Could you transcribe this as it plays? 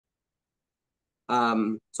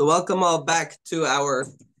So welcome all back to our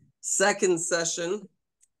second session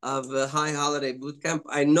of the High Holiday Bootcamp.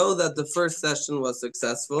 I know that the first session was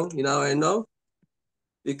successful. You know, I know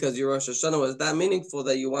because your Rosh Hashanah was that meaningful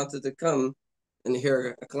that you wanted to come and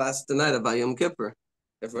hear a class tonight about Yom Kippur.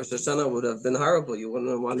 If Rosh Hashanah would have been horrible, you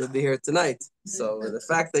wouldn't have wanted to be here tonight. So the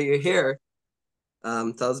fact that you're here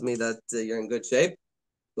tells me that you're in good shape.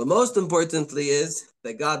 But most importantly is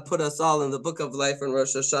that God put us all in the book of life in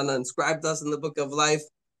Rosh Hashanah, inscribed us in the book of life,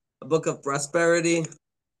 a book of prosperity,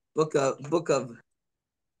 book of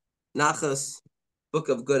nachas, book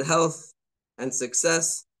of good health and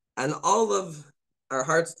success, and all of our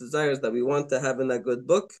heart's desires that we want to have in that good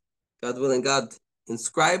book. God willing, God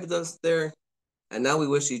inscribed us there, and now we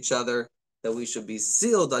wish each other that we should be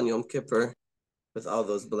sealed on Yom Kippur with all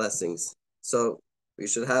those blessings. So we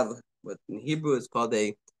should have what in Hebrew is called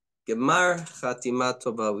a Gemar Chatima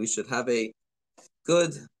Tova. We should have a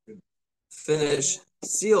good finish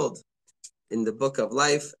sealed in the book of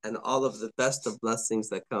life and all of the best of blessings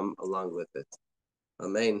that come along with it.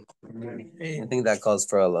 Amen. I think that calls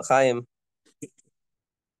for a l'chaim.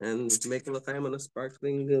 And make a l'chaim on a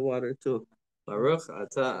sparkling water too. Baruch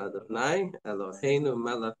atah Adonai Eloheinu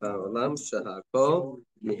melech haolam shehakol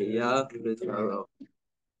nihya b'dvaro.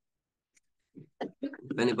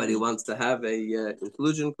 If anybody wants to have a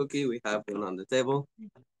conclusion cookie, we have one on the table.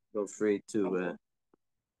 Feel free to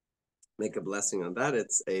make a blessing on that.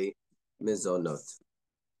 It's a mizonot.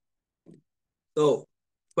 So,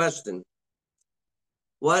 question.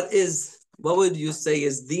 What would you say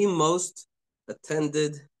is the most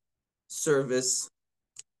attended service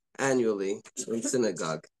annually in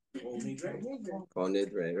synagogue? Kol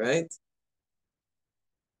Nidre, right?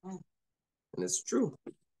 And it's true.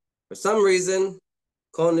 For some reason,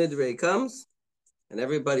 Kol Nidre comes and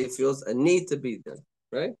everybody feels a need to be there,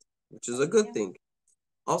 right? Which is a good thing.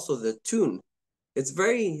 Also, the tune. It's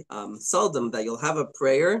very seldom that you'll have a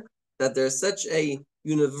prayer that there's such a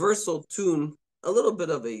universal tune, a little bit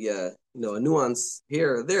of a nuance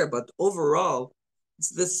here or there, but overall,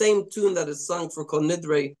 it's the same tune that is sung for Kol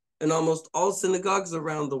Nidre in almost all synagogues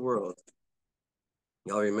around the world.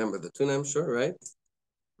 Y'all remember the tune, I'm sure, right?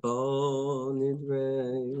 Kol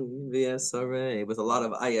Nidre v'yasarei, with a lot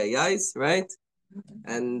of ayayais, right?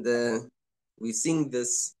 And we sing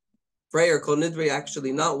this prayer Kol Nidre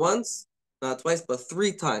actually not once, not twice, but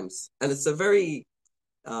 3 times. And it's a very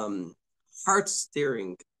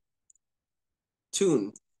heart-stirring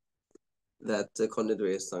tune that Kol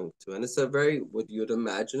Nidre is sung to. And it's a very, what you'd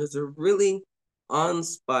imagine, is a really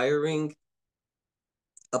inspiring,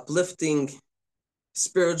 uplifting,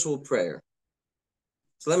 spiritual prayer.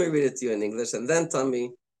 So let me read it to you in English and then tell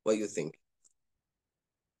me what you think.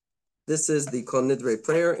 This is the Kol Nidre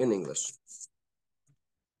prayer in English.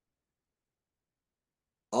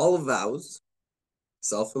 All vows,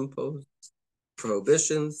 self-imposed,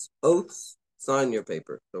 prohibitions, oaths, sign your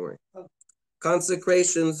paper, don't worry.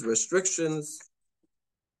 Consecrations, restrictions,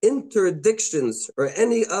 interdictions, or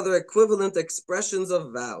any other equivalent expressions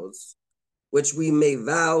of vows, which we may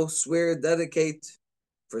vow, swear, dedicate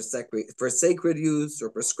for sacred use or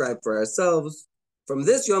prescribe for ourselves, from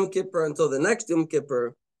this Yom Kippur until the next Yom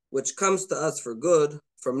Kippur, which comes to us for good,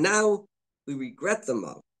 from now we regret them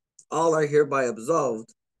all. All are hereby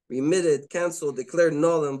absolved, remitted, canceled, declared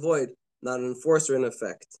null and void, not in force or in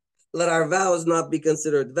effect. Let our vows not be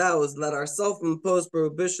considered vows, let our self-imposed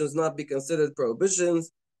prohibitions not be considered prohibitions,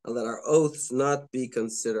 and let our oaths not be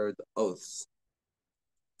considered oaths.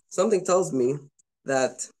 Something tells me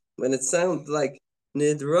that when it sounds like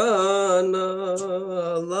Nidrana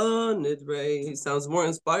la Nidre sounds more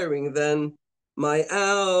inspiring than my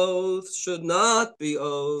oaths should not be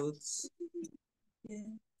oaths.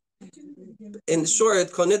 In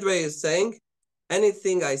short, Kol Nidre is saying,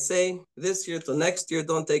 anything I say this year till next year,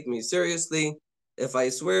 don't take me seriously. If I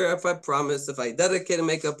swear, if I promise, if I dedicate and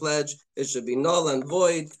make a pledge, it should be null and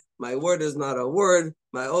void. My word is not a word.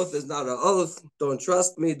 My oath is not an oath. Don't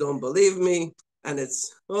trust me. Don't believe me. And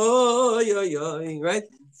it's, right?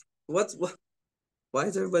 Why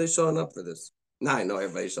is everybody showing up for this? Now I know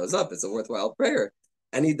everybody shows up. It's a worthwhile prayer.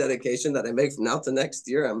 Any dedication that I make from now to next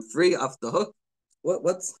year, I'm free off the hook.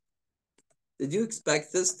 Did you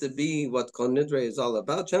expect this to be what Kol Nidre is all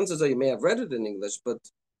about? Chances are you may have read it in English, but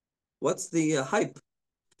what's the hype?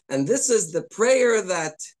 And this is the prayer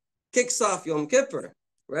that kicks off Yom Kippur,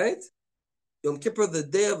 right? Yom Kippur, the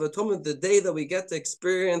Day of Atonement, the day that we get to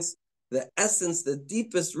experience the essence, the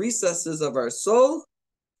deepest recesses of our soul,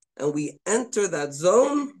 and we enter that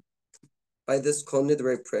zone by this Kol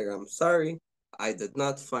Nidre prayer. I'm sorry, I did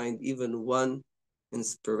not find even one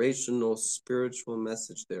inspirational spiritual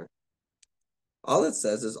message there. All it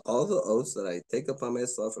says is all the oaths that I take upon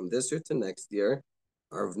myself from this year to next year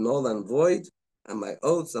are of null and void, and my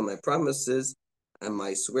oaths and my promises and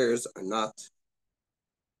my swears are not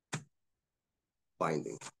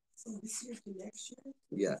binding. From this year to next year?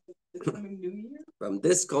 Yeah. The coming new year? From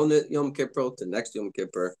this Yom Kippur to next Yom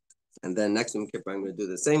Kippur, and then next Yom Kippur, I'm going to do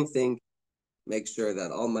the same thing, make sure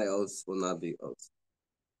that all my oaths will not be oaths.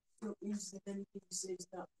 So it means that anything you say is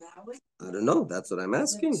not valid? I don't know. That's what I'm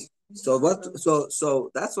asking. So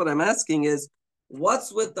that's what I'm asking is,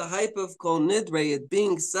 what's with the hype of Kol Nidre, it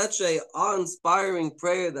being such a awe-inspiring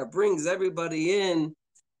prayer that brings everybody in?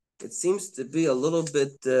 It seems to be a little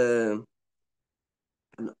bit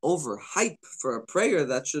an overhype for a prayer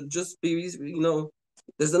that should just be,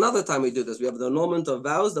 there's another time we do this. We have the annulment of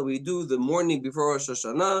vows that we do the morning before Rosh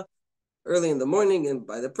Hashanah, early in the morning, and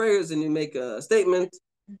by the prayers, and you make a statement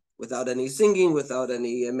without any singing, without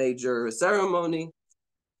any major ceremony.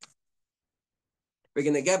 We're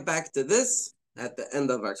going to get back to this at the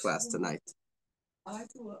end of our class tonight. I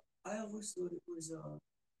always thought it was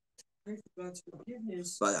pray for God's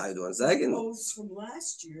forgiveness. But I do one second. Oaths from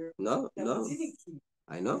last year. No. We didn't keep.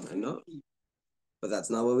 I know. But that's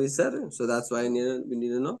not what we said. So that's why we need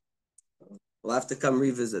to know. We'll have to come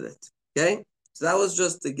revisit it. Okay? So that was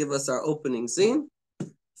just to give us our opening scene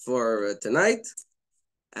for tonight.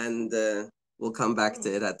 And we'll come back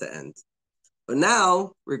to it at the end. But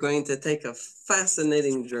now we're going to take a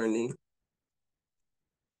fascinating journey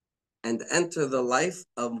and enter the life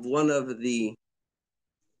of one of the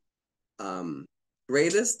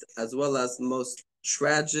greatest as well as most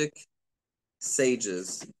tragic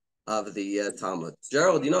sages of the Talmud.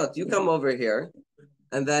 Gerald, you know what? You come over here,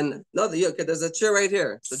 and then there's a chair right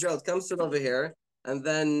here. So Gerald, come sit over here, and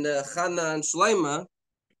then Chana and Shloima,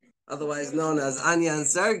 otherwise known as Anya and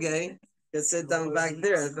Sergey, can sit down back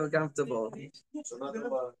there and feel comfortable.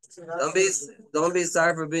 Don't be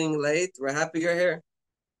sorry for being late. We're happy you're here.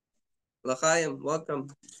 L'chaim, welcome.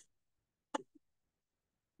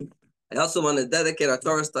 I also want to dedicate our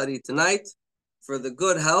Torah study tonight for the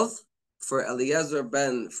good health for Eliezer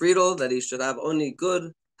ben Friedel, that he should have only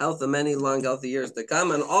good health and many long, healthy years to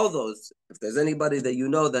come. And all those, if there's anybody that you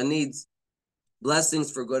know that needs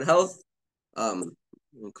blessings for good health,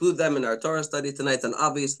 include them in our Torah study tonight. And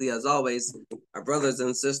obviously, as always, our brothers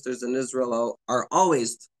and sisters in Israel are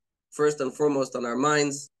always first and foremost on our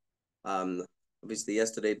minds. Obviously,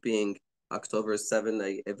 yesterday being October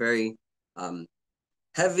 7, a very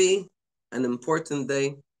heavy and important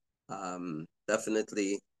day.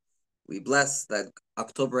 Definitely, we bless that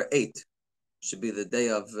October 8th should be the day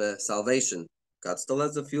of salvation. God still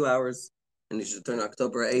has a few hours, and he should turn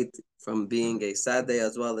October 8th from being a sad day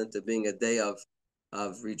as well into being a day of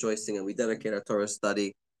rejoicing. And we dedicate our Torah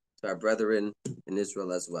study to our brethren in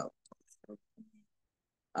Israel as well.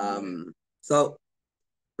 So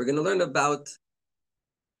we're going to learn about,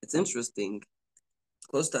 it's interesting,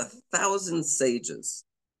 close to 1,000 sages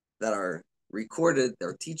that are recorded,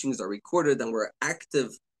 their teachings are recorded, and were active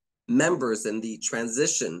members in the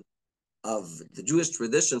transition of the Jewish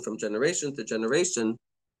tradition from generation to generation.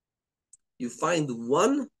 You find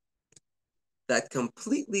one that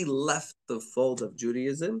completely left the fold of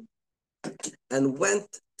Judaism and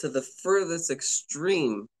went to the furthest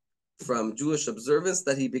extreme from Jewish observance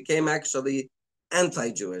that he became actually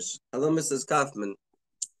anti-Jewish. Hello, Mrs. Kaufman.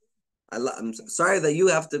 I'm sorry that you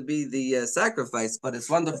have to be the sacrifice, but it's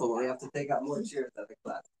wonderful. We have to take out more chairs at the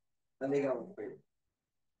class. Let me go.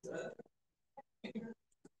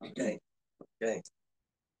 Okay.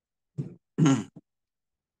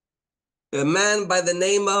 A man by the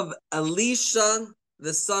name of Elisha,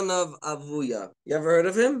 the son of Avuya. You ever heard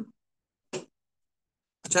of him?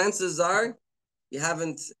 Chances are you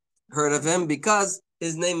haven't heard of him because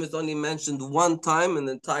his name is only mentioned one time in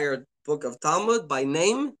the entire book of Talmud by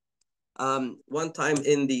name. One time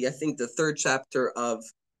in I think the 3rd chapter of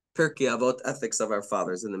Pirkei Avot, Ethics of Our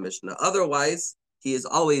Fathers in the Mishnah. Otherwise, he is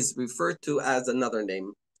always referred to as another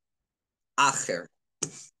name, Acher,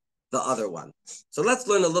 the other one. So let's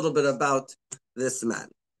learn a little bit about this man.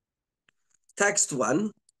 Text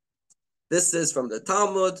 1. This is from the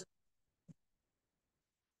Talmud,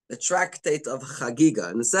 the tractate of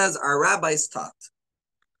Chagiga. And it says, our rabbis taught,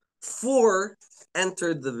 4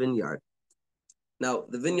 entered the vineyard. Now,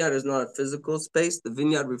 the vineyard is not a physical space. The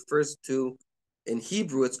vineyard refers to, in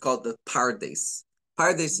Hebrew, it's called the Pardes.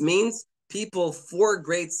 Pardes means 4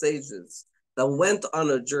 great sages that went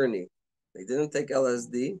on a journey. They didn't take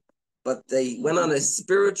LSD, but they went on a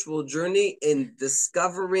spiritual journey in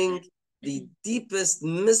discovering the deepest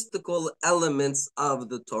mystical elements of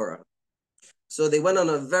the Torah. So they went on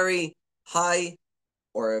a very high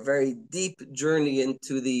or a very deep journey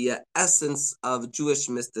into the essence of Jewish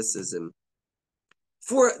mysticism.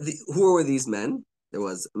 Who were these men? There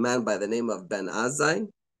was a man by the name of Ben Azai.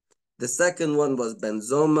 The second one was Ben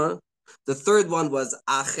Zoma. The third one was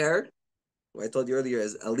Acher, who I told you earlier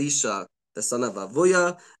is Elisha, the son of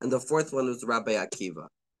Avuya. And the fourth one was Rabbi Akiva.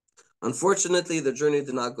 Unfortunately, the journey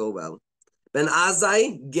did not go well. Ben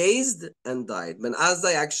Azai gazed and died. Ben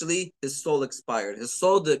Azai actually, his soul expired. His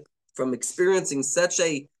soul, from experiencing such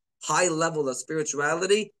a high level of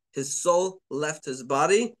spirituality, his soul left his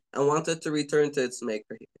body and wanted to return to its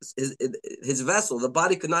maker. His vessel, the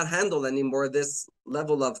body could not handle anymore this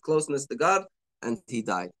level of closeness to God, and he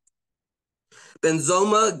died. Ben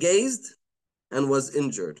Zoma gazed and was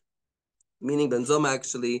injured, meaning Ben Zoma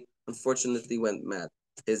actually, unfortunately, went mad.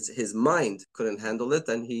 His mind couldn't handle it,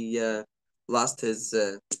 and he lost his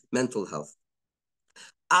mental health.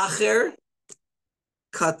 Acher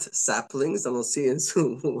cut saplings, and we'll see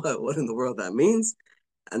soon what in the world that means.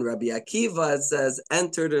 And Rabbi Akiva, it says,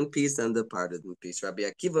 entered in peace and departed in peace. Rabbi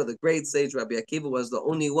Akiva, the great sage, Rabbi Akiva was the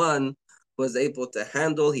only one who was able to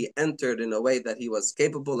handle. He entered in a way that he was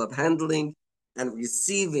capable of handling and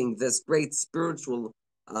receiving this great spiritual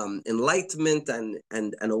enlightenment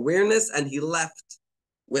and awareness, and he left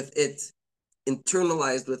with it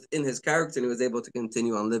internalized within his character, and he was able to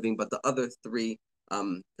continue on living. But the other three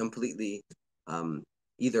completely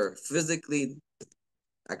either physically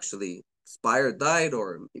actually expired, died,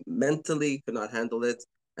 or mentally could not handle it.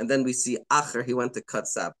 And then we see Acher, he went to cut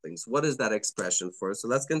saplings. What is that expression for? So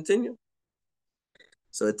let's continue.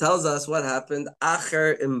 So it tells us what happened.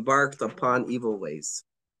 Acher embarked upon evil ways.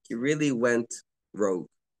 He really went rogue.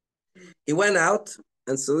 He went out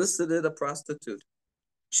and solicited a prostitute.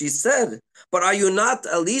 She said, but are you not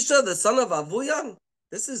Elisha, the son of Avuya?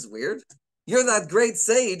 This is weird. You're that great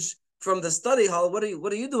sage from the study hall. What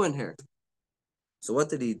are you doing here? So what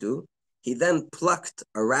did he do? He then plucked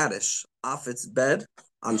a radish off its bed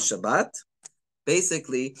on Shabbat.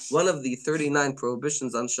 Basically, one of the 39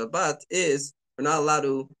 prohibitions on Shabbat is we're not allowed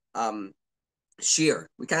to shear.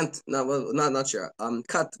 We can't, not shear,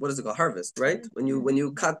 cut, what is it called? Harvest, right? When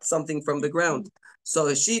you cut something from the ground.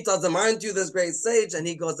 So she tells him, aren't you this great sage? And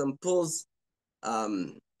he goes and pulls a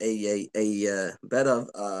bed of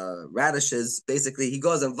radishes. Basically, he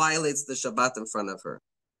goes and violates the Shabbat in front of her.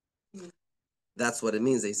 That's what it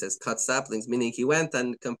means. He says cut saplings, meaning he went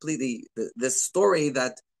and completely this story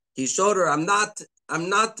that he showed her. I'm not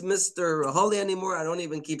Mr. Holy anymore. I don't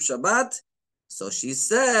even keep Shabbat. So she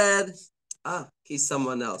said, he's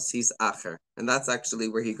someone else. He's Acher, and that's actually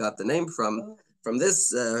where he got the name from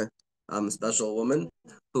this special woman,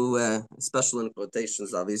 who special in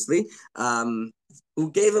quotations, obviously,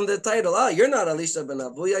 who gave him the title. You're not Elisha ben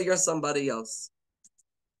Avuya. You're somebody else.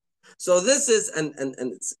 So this is, and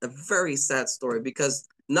it's a very sad story, because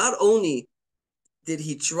not only did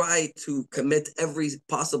he try to commit every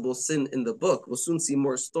possible sin in the book, we'll soon see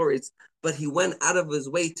more stories, but he went out of his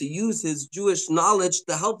way to use his Jewish knowledge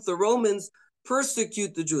to help the Romans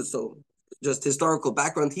persecute the Jews. So just historical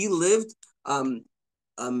background, he lived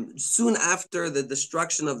soon after the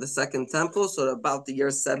destruction of the Second Temple, so about the year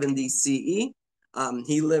 70 CE.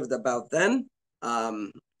 He lived about then.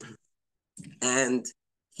 And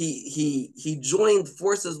he joined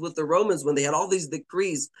forces with the Romans when they had all these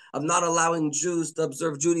decrees of not allowing Jews to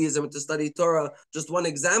observe Judaism and to study Torah. Just one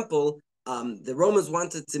example, the Romans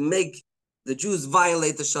wanted to make the Jews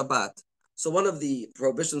violate the Shabbat. So one of the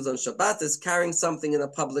prohibitions on Shabbat is carrying something in a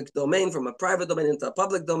public domain from a private domain into a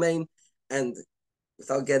public domain, and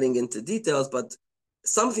without getting into details, but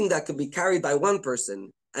something that could be carried by one person.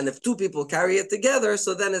 And if two people carry it together,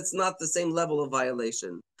 so then it's not the same level of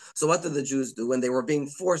violation. So what did the Jews do when they were being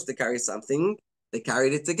forced to carry something? They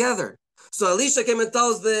carried it together. So Elisha came and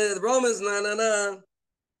tells the Romans, no.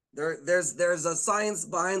 There's a science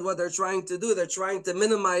behind what they're trying to do. They're trying to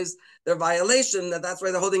minimize their violation. That's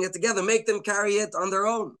why they're holding it together. Make them carry it on their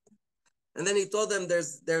own. And then he told them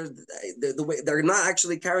the way they're not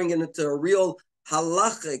actually carrying it into a real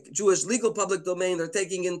halachic Jewish legal public domain. They're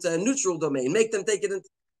taking it into a neutral domain. Make them take it into.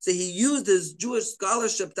 So he used his Jewish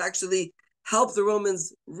scholarship to actually help the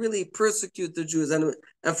Romans really persecute the Jews. And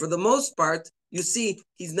for the most part, you see,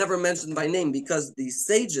 he's never mentioned by name because the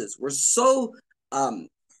sages were so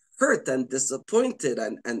hurt and disappointed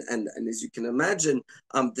and as you can imagine,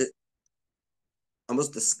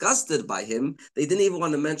 almost disgusted by him. They didn't even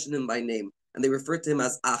want to mention him by name. And they referred to him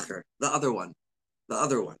as Acher, the other one.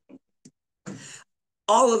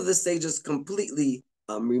 All of the sages completely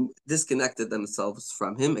disconnected themselves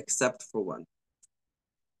from him except for one.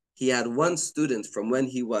 he had one student from when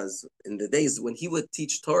he was in the days when he would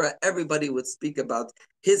teach Torah, everybody would speak about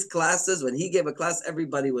his classes. When he gave a class,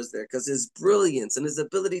 everybody was there because his brilliance and his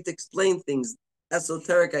ability to explain things,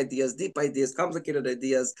 esoteric ideas, deep ideas, complicated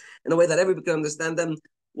ideas, in a way that everybody could understand them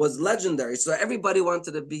was legendary. So everybody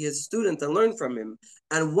wanted to be his student and learn from him.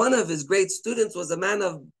 And one of his great students was a man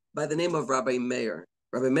by the name of Rabbi Meir.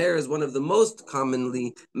 Rabbi Meir is one of the most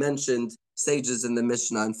commonly mentioned sages in the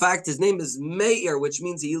Mishnah. In fact, his name is Meir, which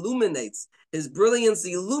means he illuminates. His brilliance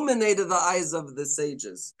illuminated the eyes of the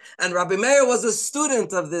sages. And Rabbi Meir was a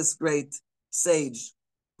student of this great sage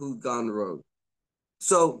who'd gone rogue.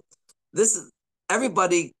 So this is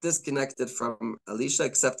everybody disconnected from Elisha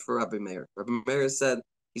except for Rabbi Meir. Rabbi Meir said,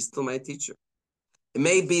 he's still my teacher. It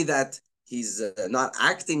may be that he's not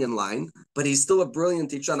acting in line, but he's still a brilliant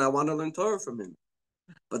teacher and I want to learn Torah from him.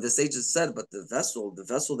 But the sages said, but the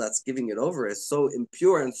vessel that's giving it over is so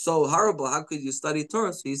impure and so horrible. How could you study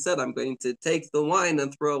Torah? So he said, I'm going to take the wine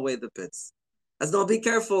and throw away the pits. As no, be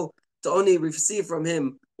careful to only receive from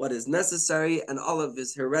him what is necessary, and all of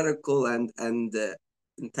his heretical and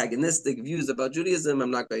antagonistic views about Judaism,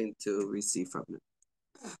 I'm not going to receive from him.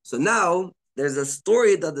 So now there's a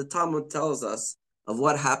story that the Talmud tells us of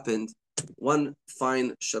what happened one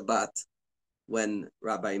fine Shabbat when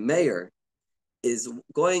Rabbi Meir is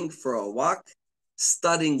going for a walk,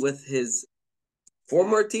 studying with his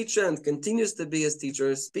former teacher and continues to be his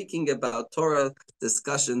teacher, speaking about Torah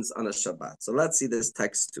discussions on a Shabbat. So let's see this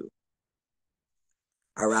text too.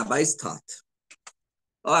 Our rabbis taught.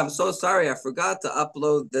 Oh, I'm so sorry. I forgot to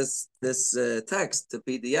upload this text to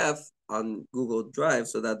PDF on Google Drive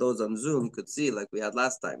so that those on Zoom could see like we had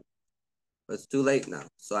last time. But it's too late now.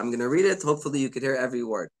 So I'm going to read it. Hopefully you could hear every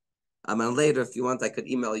word. And later, if you want, I could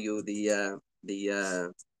email you the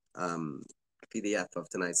PDF of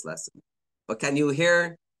tonight's lesson. But can you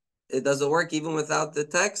hear? Does it work even without the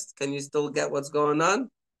text? Can you still get what's going on?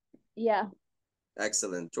 Yeah.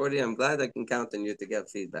 Excellent. Jordy, I'm glad I can count on you to get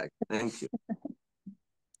feedback. Thank you.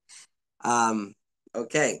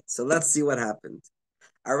 Okay, so let's see what happened.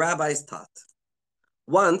 Our rabbis taught.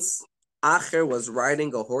 Once, Acher was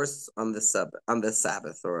riding a horse on the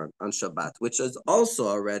Sabbath or on Shabbat, which is also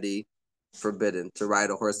already forbidden to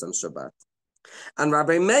ride a horse on Shabbat. And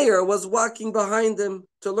Rabbi Meir was walking behind him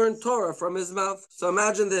to learn Torah from his mouth. So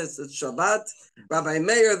imagine this, it's Shabbat. Rabbi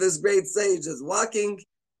Meir, this great sage, is walking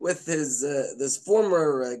with his this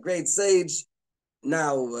former great sage,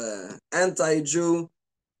 now anti-Jew,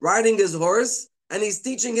 riding his horse, and he's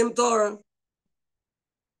teaching him Torah.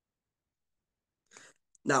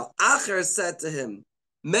 Now Acher said to him,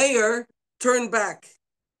 Meir, turn back,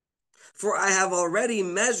 for I have already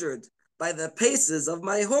measured by the paces of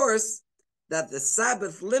my horse that the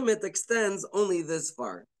Sabbath limit extends only this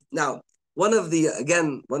far. Now, one of the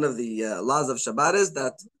laws of Shabbat is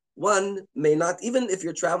that one may not, even if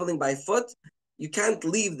you're traveling by foot, you can't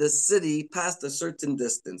leave the city past a certain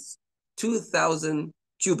distance, 2,000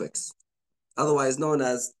 cubics, otherwise known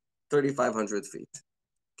as 3,500 feet.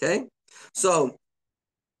 Okay? So,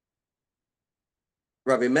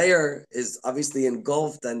 Rabbi Meir is obviously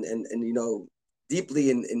engulfed and deeply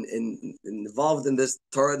involved in this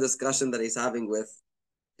Torah discussion that he's having with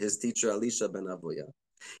his teacher Elisha ben Avuya.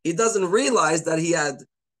 He doesn't realize that he had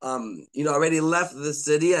already left the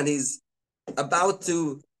city and he's about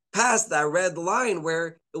to pass that red line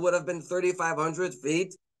where it would have been 3,500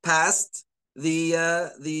 feet past the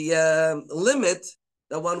limit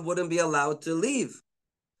that one wouldn't be allowed to leave.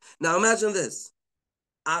 Now imagine this.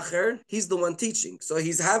 Acher, he's the one teaching. So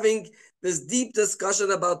he's having this deep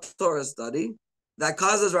discussion about Torah study that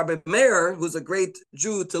causes Rabbi Meir, who's a great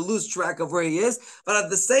Jew, to lose track of where he is. But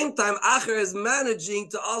at the same time, Acher is managing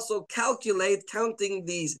to also counting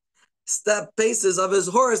these step paces of his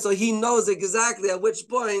horse, so he knows exactly at which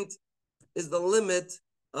point is the limit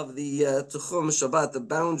of the Tuchum Shabbat, the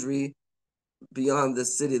boundary beyond the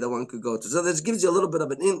city that one could go to. So this gives you a little bit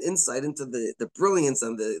of an insight into the brilliance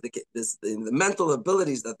and the mental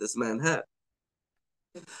abilities that this man had.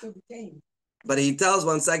 But he tells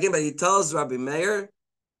Rabbi Meir,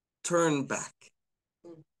 turn back.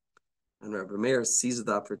 And Rabbi Meir sees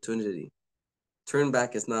the opportunity. Turn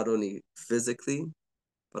back is not only physically,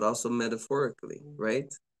 but also metaphorically,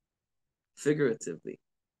 right? Figuratively.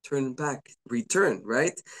 Turn back, return,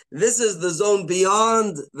 right? This is the zone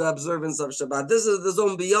beyond the observance of Shabbat. This is the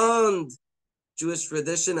zone beyond Jewish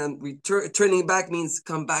tradition, and turning back means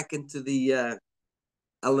come back into the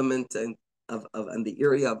element and the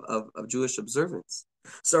area of Jewish observance.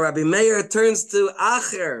 So Rabbi Meir turns to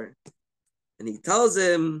Acher, and he tells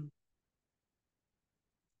him,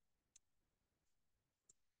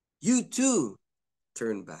 you too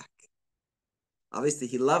turn back. Obviously,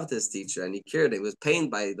 he loved his teacher and he cared. He was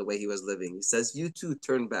pained by the way he was living. He says, "You too,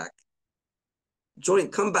 turn back.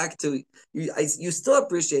 Come back to you. You still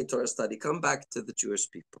appreciate Torah study. Come back to the Jewish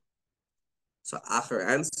people." So Acher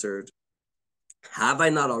answered, "Have I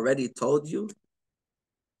not already told you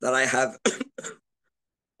that I have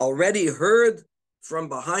already heard from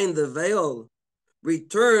behind the veil,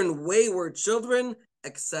 return wayward children,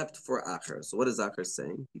 except for Acher." So what is Acher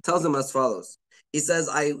saying? He tells them as follows. He says,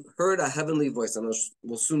 "I heard a heavenly voice," and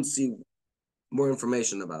we'll soon see more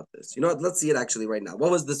information about this. You know what? Let's see it actually right now.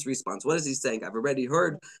 What was this response? What is he saying? "I've already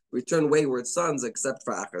heard, return wayward sons, except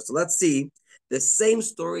for Acher." So let's see. The same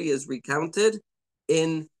story is recounted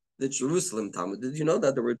in the Jerusalem Talmud. Did you know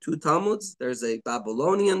that there were two Talmuds? There's a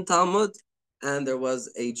Babylonian Talmud and there was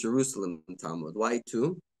a Jerusalem Talmud. Why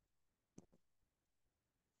two?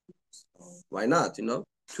 Why not?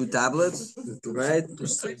 Two tablets, right?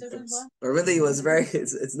 But really, it was very.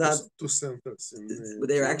 It's not. Two centers. But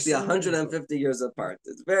they were actually 150 years apart.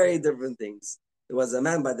 It's very different things. There was a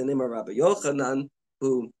man by the name of Rabbi Yochanan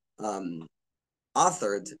who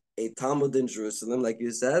authored a Talmud in Jerusalem, like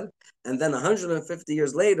you said, and then 150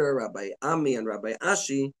 years later, Rabbi Ami and Rabbi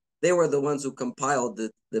Ashi, they were the ones who compiled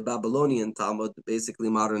the Babylonian Talmud, basically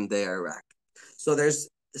modern day Iraq. So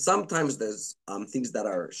sometimes there's things that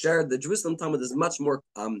are shared. The Jerusalem Talmud is much more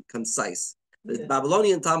concise. The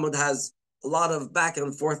Babylonian Talmud has a lot of back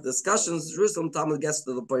and forth discussions. The Jerusalem Talmud gets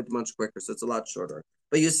to the point much quicker, so it's a lot shorter.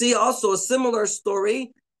 But you see also a similar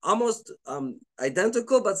story, almost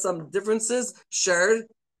identical, but some differences shared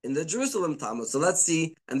in the Jerusalem Talmud. So let's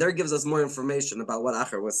see, and there gives us more information about what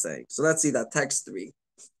Acher was saying. So let's see that text 3.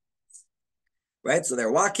 Right, so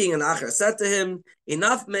they're walking, and Acher said to him,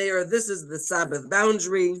 "Enough, Mayor, this is the Sabbath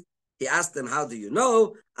boundary." He asked him, "How do you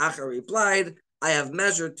know?" Acher replied, "I have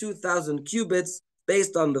measured 2,000 cubits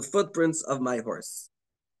based on the footprints of my horse."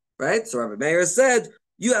 Right, so Rabbi Meir said,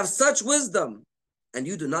 "You have such wisdom, and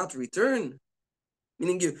you do not return."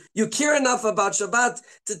 Meaning you care enough about Shabbat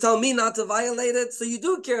to tell me not to violate it, so you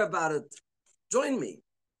do care about it. Join me.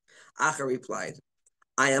 Acher replied,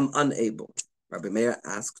 "I am unable." Rabbi Meir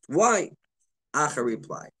asked, "Why?" Acher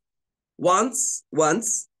replied, once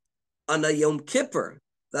on a Yom Kippur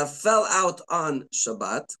that fell out on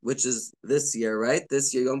Shabbat, which is this year, right?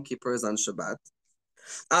 This year Yom Kippur is on Shabbat.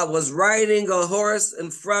 I was riding a horse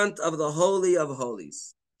in front of the Holy of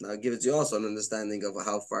Holies. Now it gives you also an understanding of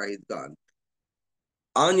how far he'd gone.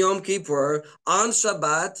 On Yom Kippur, on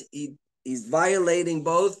Shabbat, he's violating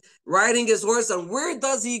both, riding his horse. And where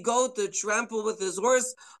does he go to trample with his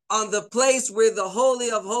horse? On the place where the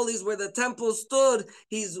Holy of Holies, where the temple stood.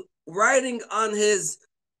 He's riding on his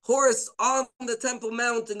horse on the Temple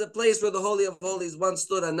Mount in the place where the Holy of Holies once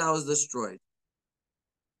stood and now is destroyed.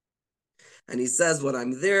 And he says, when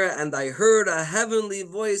I'm there, and I heard a heavenly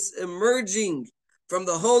voice emerging from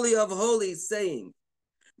the Holy of Holies saying,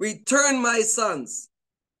 "Return, my sons,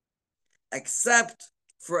 except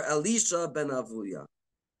for Elisha ben Avuya,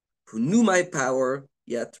 who knew my power,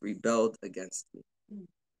 yet rebelled against me."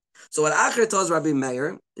 So what Acher tells Rabbi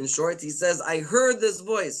Meir, in short, he says, I heard this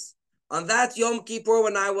voice on that Yom Kippur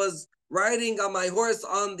when I was riding on my horse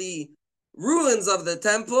on the ruins of the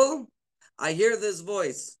temple. I hear this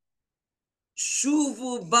voice.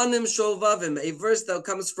 Shuvu banim shovavim, a verse that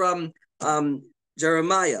comes from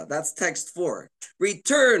Jeremiah. That's text 4.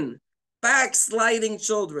 Return, backsliding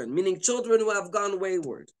children, meaning children who have gone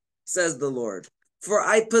wayward, says the Lord. For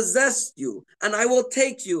I possessed you, and I will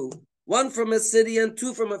take you, one from a city and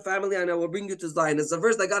two from a family, and I will bring you to Zion. It's a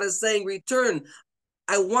verse that God is saying, return.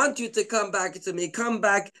 I want you to come back to me. Come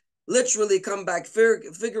back, literally come back,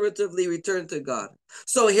 figuratively return to God.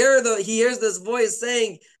 So here he hears this voice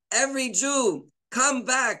saying, every Jew, come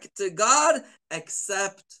back to God,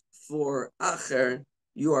 except for Acher.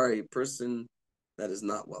 You are a person that is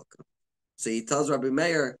not welcome. So he tells Rabbi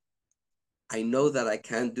Meir, I know that I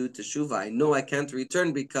can't do teshuvah. I know I can't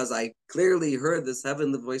return because I clearly heard this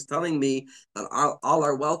heavenly voice telling me that all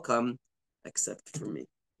are welcome except for me.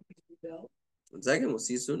 1 second, we'll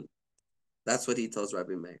see you soon. That's what he tells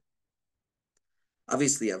Rabbi Meir.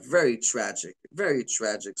 Obviously, a very tragic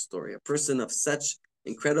story. A person of such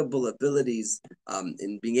incredible abilities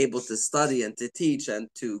in being able to study and to teach and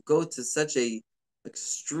to go to such a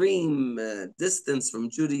extreme distance from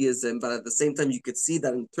Judaism, but at the same time, you could see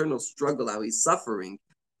that internal struggle, how he's suffering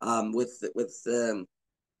with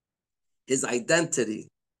his identity,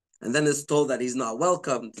 and then is told that he's not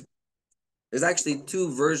welcomed. There's actually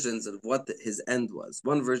two versions of what his end was.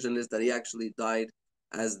 One version is that he actually died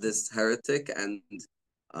as this heretic, and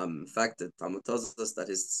in fact, the Talmud tells us that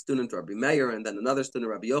his student Rabbi Meir and then another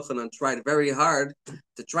student Rabbi Yochanan tried very hard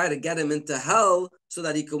to try to get him into hell so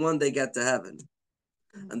that he could one day get to heaven.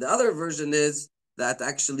 And the other version is that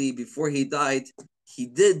actually before he died, he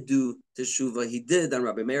did do teshuvah. He did, and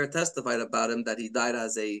Rabbi Meir testified about him that he died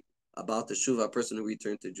about teshuvah, a person who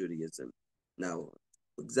returned to Judaism. Now,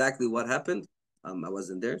 exactly what happened, I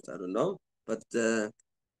wasn't there, so I don't know. But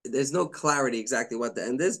there's no clarity exactly what the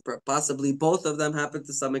end is. Possibly both of them happened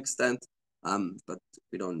to some extent, but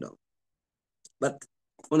we don't know. But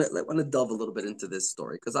I want to delve a little bit into this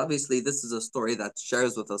story because obviously this is a story that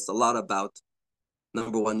shares with us a lot about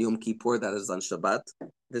number one, Yom Kippur, that is on Shabbat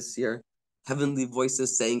this year. Heavenly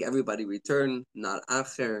voices saying, everybody return, not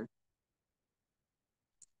acher.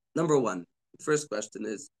 Number one, first question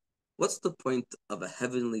is, what's the point of a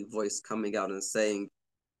heavenly voice coming out and saying,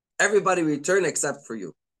 everybody return except for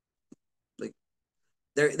you? Like,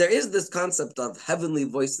 there is this concept of heavenly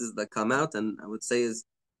voices that come out, and I would say is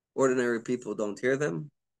ordinary people don't hear them.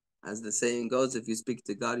 As the saying goes, if you speak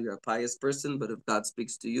to God, you're a pious person, but if God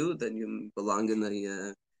speaks to you, then you belong in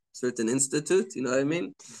a certain institute. You know what I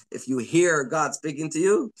mean? If you hear God speaking to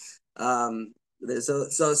you, um,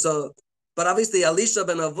 so. But obviously, Elisha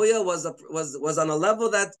ben Avuya was on a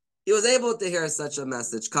level that he was able to hear such a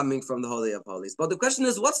message coming from the Holy of Holies. But the question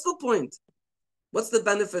is, what's the point? What's the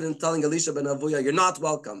benefit in telling Elisha ben Avuya you're not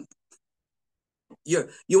welcome? You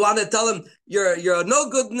want to tell him you're a no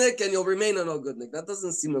good Nick and you'll remain a no good Nick. That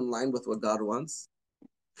doesn't seem in line with what God wants.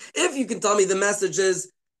 If you can tell me the message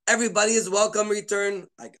is everybody is welcome, return,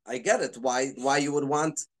 I get it. Why you would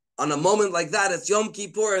want on a moment like that? It's Yom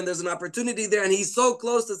Kippur and there's an opportunity there, and he's so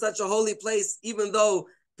close to such a holy place, even though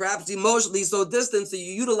perhaps emotionally so distant. So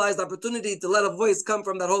you utilize the opportunity to let a voice come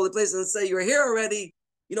from that holy place and say, "You're here already.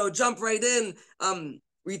 Jump right in.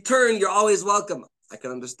 Return. You're always welcome." I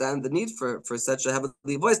can understand the need for such a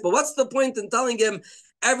heavenly voice, but what's the point in telling him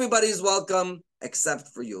everybody's welcome except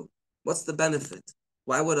for you? What's the benefit?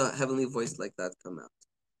 Why would a heavenly voice like that come out?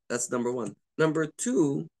 That's number one. Number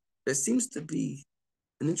two, there seems to be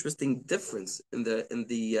an interesting difference in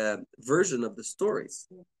the version of the stories.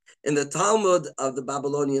 In the Talmud of the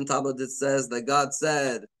Babylonian Talmud, it says that God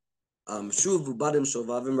said, "Shuvu badim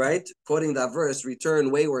shovavim," right? Quoting that verse,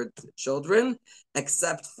 "Return wayward children,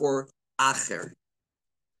 except for acher."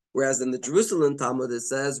 Whereas in the Jerusalem Talmud, it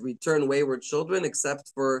says, "Return wayward children,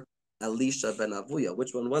 except for Elisha ben Avuya."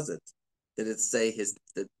 Which one was it? Did it say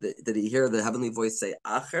did he hear the heavenly voice say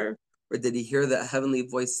Acher? Or did he hear the heavenly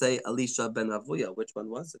voice say Elisha ben Avuya? Which one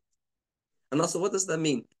was it? And also, what does that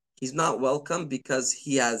mean? He's not welcome because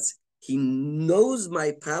he knows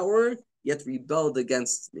my power, yet rebelled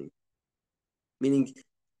against me. Meaning,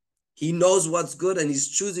 he knows what's good and he's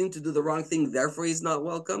choosing to do the wrong thing, therefore he's not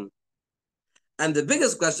welcome. And the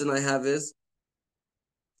biggest question I have is,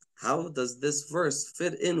 how does this verse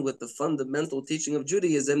fit in with the fundamental teaching of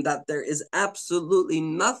Judaism that there is absolutely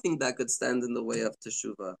nothing that could stand in the way of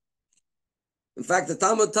teshuvah? In fact, the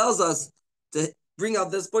Talmud tells us, to bring out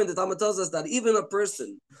this point, the Talmud tells us that even a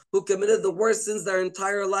person who committed the worst sins their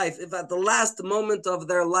entire life, if at the last moment of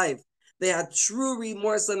their life they had true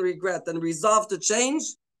remorse and regret and resolved to change,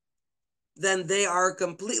 then they are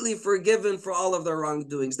completely forgiven for all of their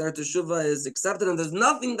wrongdoings. Their teshuvah is accepted, and there's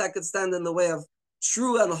nothing that could stand in the way of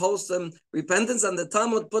true and wholesome repentance. And the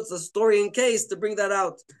Talmud puts a story in case to bring that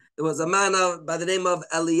out. There was a man by the name of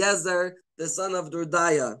Eliezer, the son of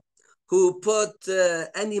Durdaya, who put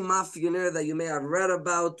any mafioneer that you may have read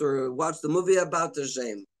about or watched the movie about to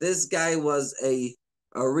shame. This guy was a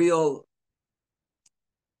real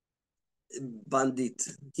bandit.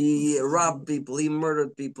 He robbed people, he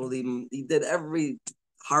murdered people, he did every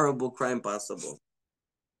horrible crime possible.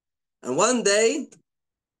 And one day,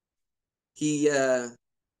 he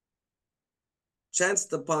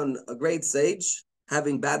chanced upon a great sage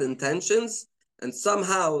having bad intentions, and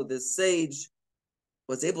somehow this sage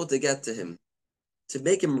was able to get to him, to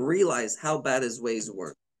make him realize how bad his ways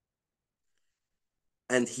were.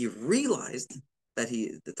 And he realized that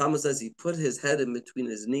the Talmud says he put his head in between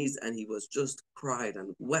his knees and he was just cried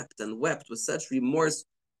and wept with such remorse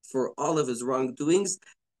for all of his wrongdoings,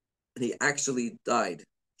 and he actually died.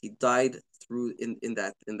 He died through in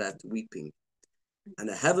that weeping. And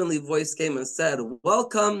a heavenly voice came and said,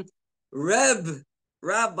 "Welcome, Rabbi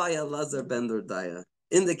Elazar ben Dordaya,"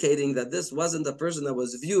 indicating that this wasn't a person that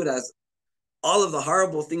was viewed as all of the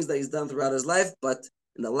horrible things that he's done throughout his life, but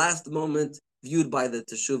in the last moment, viewed by the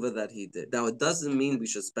teshuvah that he did. Now, it doesn't mean we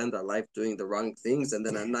should spend our life doing the wrong things, and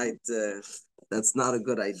then at night, that's not a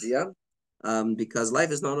good idea, because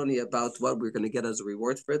life is not only about what we're going to get as a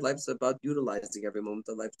reward for it, life's about utilizing every moment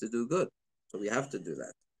of life to do good. So we have to do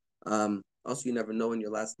that. Also, you never know when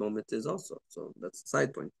your last moment is also, so that's a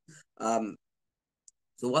side point.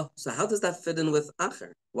 So how does that fit in with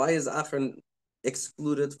Acher? Why is Acher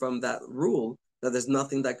excluded from that rule that there's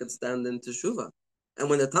nothing that could stand in Teshuvah. And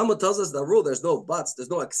when the Talmud tells us the rule, there's no buts, there's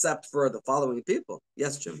no except for the following people.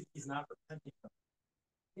 Yes, Jim. He's not repenting.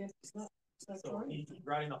 Yeah, it's not So he's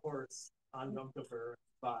riding a horse on Yom Kippur,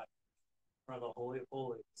 but for the Holy of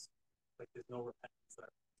Holies, like there's no repentance there.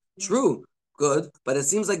 True, good, but it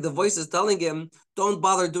seems like the voice is telling him, don't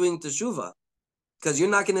bother doing Teshuvah, because you're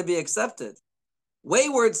not going to be accepted.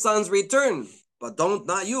 Wayward sons return, but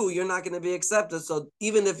not you, you're not going to be accepted. So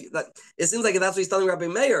even if, it seems like that's what he's telling Rabbi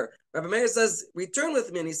Meir. Rabbi Meir says, return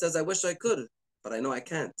with me, and he says, I wish I could, but I know I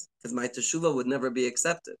can't, because my Teshuvah would never be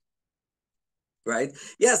accepted. Right?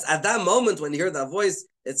 Yes, at that moment when he heard that voice,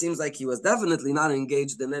 it seems like he was definitely not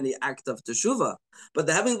engaged in any act of teshuvah. But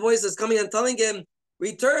the heavenly voice is coming and telling him,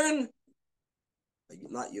 return.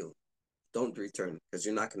 Not you. Don't return, because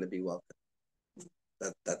you're not going to be welcome.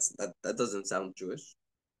 That doesn't sound Jewish.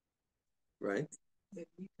 Right? But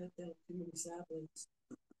we cut down too many saplings.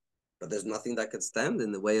 But there's nothing that could stand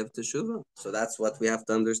in the way of teshuvah. So that's what we have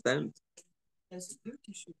to understand. That's good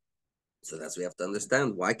teshuvah. So that's what we have to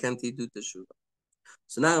understand. Why can't he do teshuvah?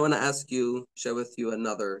 So now I want to share with you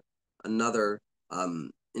another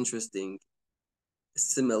interesting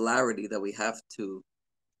similarity that we have to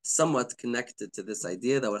somewhat connected to this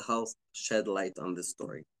idea that would help shed light on this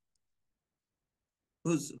story.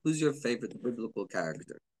 Who's your favorite biblical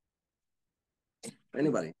character?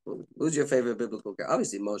 Anybody? Who's your favorite biblical character?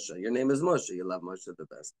 Obviously Moshe. Your name is Moshe. You love Moshe the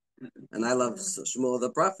best. And I love Shmuel the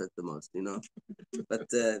prophet the most, But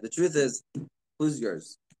the truth is, who's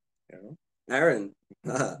yours? Aaron.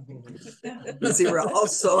 See, we're all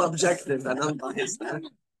so objective and unbiased.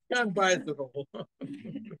 I'm biased at all.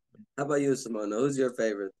 How about you, Simona? Who's your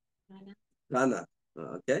favorite? Hannah.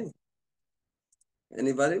 Okay.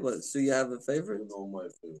 Anybody? What? So you have a favorite? No, my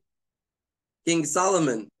favorite. King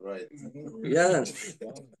Solomon. Right. Yeah.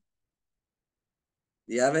 Do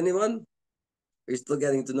you have anyone? Are you still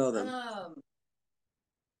getting to know them?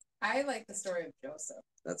 I like the story of Joseph.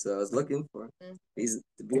 That's what I was looking for.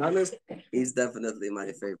 To be honest, he's definitely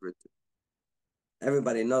my favorite.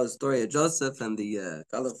 Everybody knows the story of Joseph and the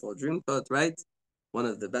colorful dream coat, right? One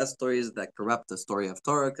of the best stories that corrupt the story of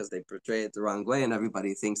Torah because they portray it the wrong way and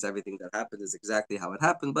everybody thinks everything that happened is exactly how it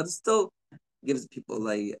happened, but it still gives people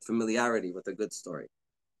a familiarity with a good story.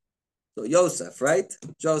 So Joseph, right?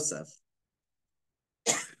 Joseph.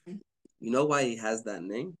 You know why he has that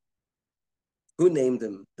name? Who named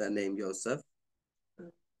him that name, Joseph?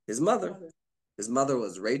 His mother. His mother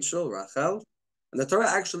was Rachel, Rachel. And the Torah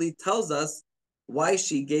actually tells us why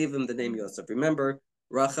she gave him the name Joseph. Remember,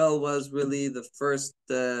 Rachel was really the first,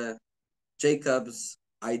 Jacob's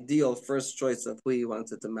ideal first choice of who he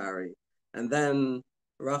wanted to marry. And then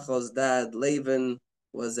Rachel's dad, Laban,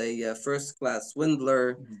 was a first-class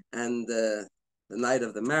swindler. And the night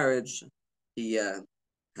of the marriage, he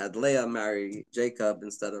had Leah marry Jacob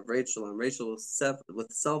instead of Rachel. And Rachel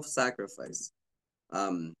with self-sacrifice,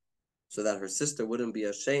 so that her sister wouldn't be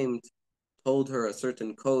ashamed, told her a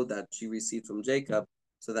certain code that she received from Jacob,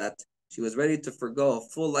 so that she was ready to forgo a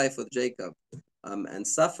full life with Jacob, and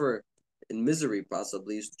suffer in misery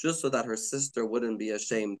possibly, just so that her sister wouldn't be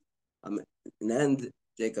ashamed. In the end,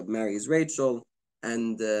 Jacob marries Rachel,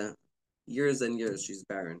 and years and years she's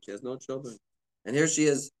barren. She has no children. And here she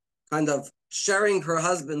is kind of sharing her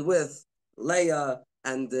husband with Leah,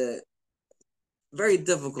 and very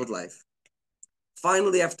difficult life.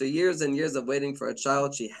 Finally, after years and years of waiting for a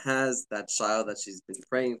child, she has that child that she's been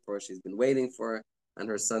praying for, she's been waiting for, and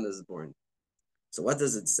her son is born. So what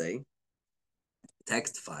does it say?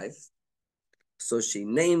 Text 5. So she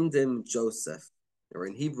named him Joseph, or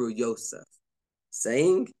in Hebrew, Yosef,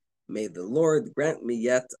 saying, may the Lord grant me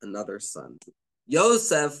yet another son.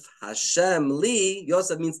 Yosef, Hashem, li,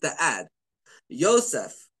 Yosef means to add.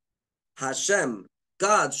 Yosef, Hashem,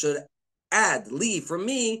 God should add, li, for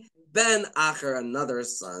me, Ben Acher, another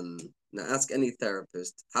son. Now ask any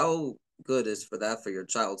therapist, how good is for that for your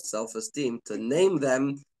child's self-esteem to name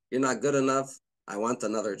them, you're not good enough, I want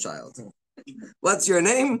another child. What's your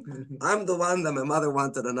name? I'm the one that my mother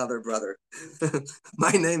wanted another brother.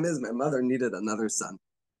 My name is my mother needed another son.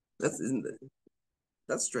 That's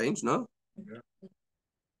strange, no? Yeah.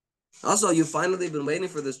 Also, you've finally been waiting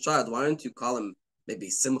for this child. Why don't you call him maybe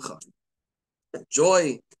Simcha?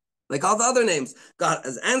 Joy. Like all the other names. God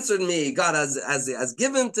has answered me. God has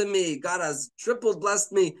given to me. God has tripled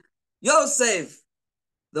blessed me. Yosef,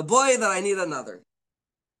 the boy that I need another.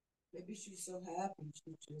 Maybe she's so happy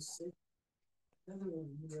she just said another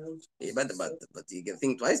one, Yeah, but you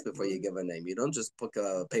think twice before you give a name. You don't just pick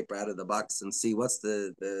a paper out of the box and see what's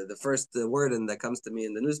the first word that comes to me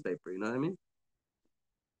in the newspaper. You know what I mean?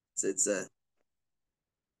 It's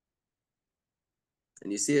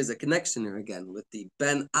And you see there's a connection here again with the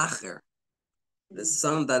Ben Acher, the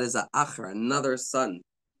son that is a Acher, another son,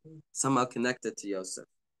 somehow connected to Yosef.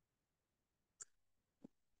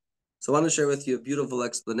 So I want to share with you a beautiful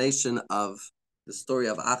explanation of the story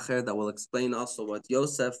of Acher that will explain also what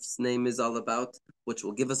Yosef's name is all about, which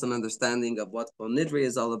will give us an understanding of what Bonidri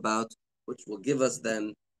is all about, which will give us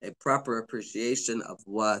then a proper appreciation of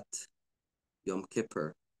what Yom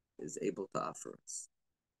Kippur is able to offer us.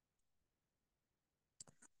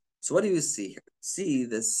 So what do you see here? See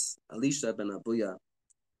this Elisha ben Abuya.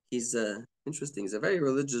 He's interesting. He's a very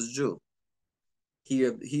religious Jew.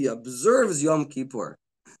 He observes Yom Kippur.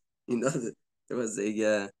 You know, there was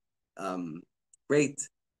a great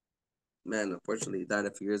man, unfortunately, he died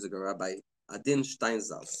a few years ago, Rabbi Adin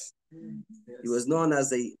Steinsaltz. He was known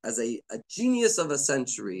as a genius of a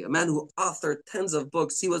century, a man who authored tens of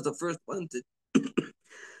books. He was the first one to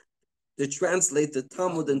translate the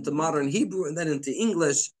Talmud into modern Hebrew and then into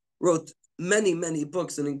English, wrote many, many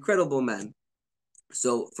books, an incredible man.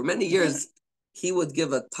 So for many years, he would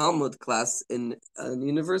give a Talmud class in a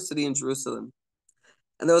university in Jerusalem.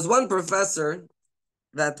 And there was one professor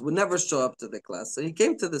that would never show up to the class. So he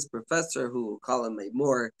came to this professor who will call him a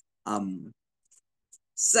more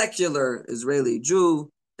secular Israeli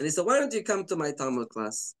Jew. And he said, why don't you come to my Talmud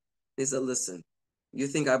class? He said, listen, you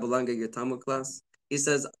think I belong at your Talmud class? He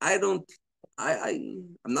says, I'm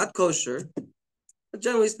not kosher. But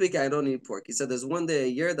generally speaking, I don't eat pork. He said, there's one day a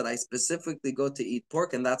year that I specifically go to eat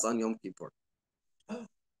pork, and that's on Yom Kippur.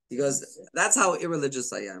 He goes, that's how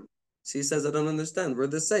irreligious I am. She says, I don't understand. We're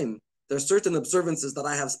the same. There's certain observances that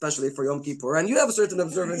I have specially for Yom Kippur, and you have certain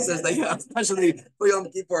observances that you have specially for Yom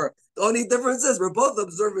Kippur. The only difference is we're both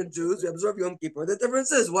observant Jews. We observe Yom Kippur. The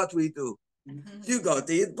difference is what we do. You go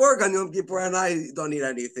to eat pork on Yom Kippur, and I don't eat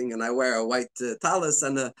anything, and I wear a white talis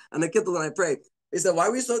and a kittel, and I pray. He said, why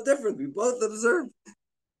are we so different? We both observe.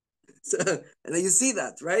 So, and you see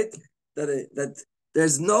that, right? That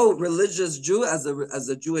there's no religious Jew as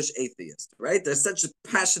a Jewish atheist, right? They're such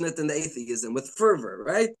passionate in the atheism with fervor,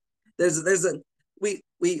 right? You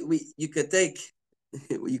could take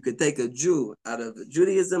a Jew out of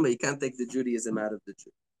Judaism, but you can't take the Judaism out of the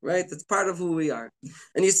Jew, right? It's part of who we are.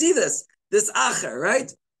 And you see this Acher,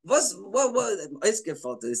 right? What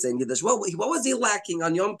was he lacking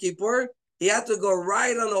on Yom Kippur? He had to go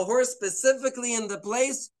ride on a horse specifically in the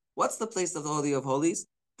place. What's the place of the Holy of Holies?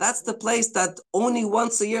 That's the place that only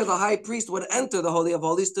once a year the high priest would enter the Holy of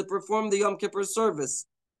Holies to perform the Yom Kippur service.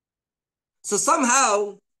 So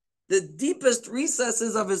somehow, the deepest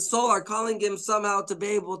recesses of his soul are calling him somehow to be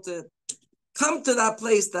able to come to that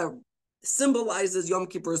place that symbolizes Yom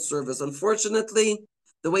Kippur service. Unfortunately,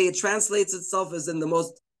 the way it translates itself is in the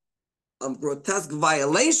most grotesque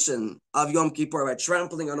violation of Yom Kippur by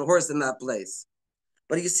trampling on a horse in that place.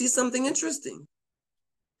 But you see something interesting.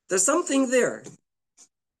 There's something there.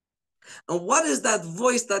 And what is that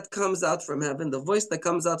voice that comes out from heaven? The voice that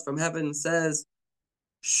comes out from heaven says,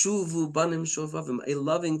 Shuvu banim shovavim, a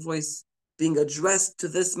loving voice being addressed to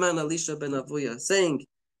this man, Elisha ben Avuya, saying,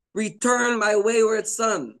 return my wayward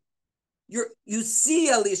son. You see,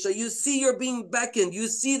 Elisha, you see you're being beckoned. You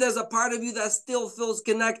see there's a part of you that still feels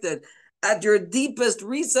connected. At your deepest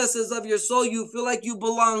recesses of your soul, you feel like you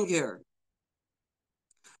belong here.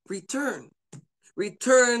 Return.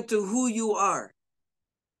 Return to who you are.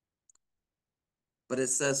 But it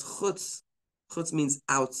says chutz. Chutz means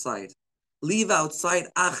outside. Leave outside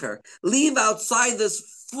acher. Leave outside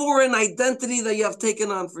this foreign identity that you have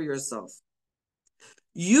taken on for yourself.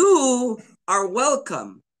 You are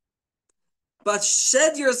welcome. But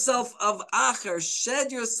shed yourself of acher.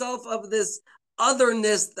 Shed yourself of this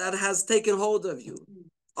otherness that has taken hold of you.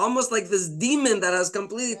 Almost like this demon that has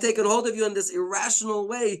completely taken hold of you in this irrational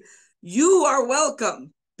way. You are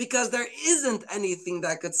welcome. Because there isn't anything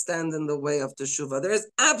that could stand in the way of teshuvah. There is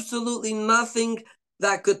absolutely nothing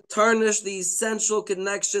that could tarnish the essential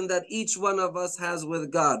connection that each one of us has with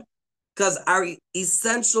God. Because our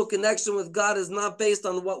essential connection with God is not based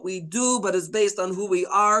on what we do, but is based on who we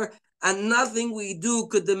are, and nothing we do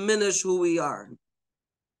could diminish who we are.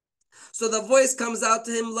 So the voice comes out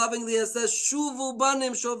to him lovingly and says, Shuvu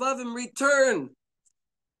banim shovavim, return.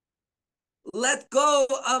 Let go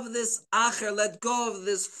of this acher, let go of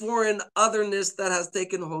this foreign otherness that has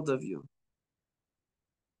taken hold of you.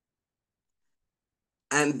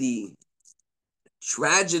 And the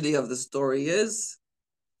tragedy of the story is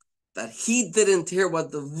that he didn't hear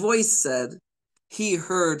what the voice said. He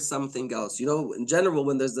heard something else. You know, in general,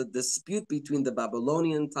 when there's a dispute between the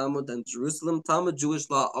Babylonian Talmud and Jerusalem Talmud, Jewish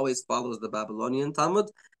law always follows the Babylonian Talmud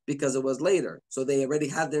because it was later. So they already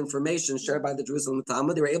had the information shared by the Jerusalem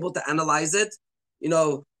Talmud. They were able to analyze it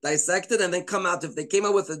dissect it and then come out. If they came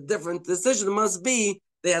out with a different decision, it must be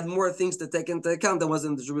they had more things to take into account than was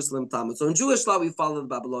in the Jerusalem Talmud. So in Jewish law, we follow the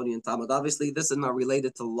Babylonian Talmud. Obviously, this is not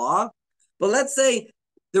related to law, but let's say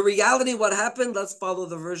the reality, what happened, let's follow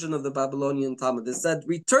the version of the Babylonian Talmud. It said,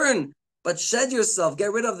 return, but shed yourself,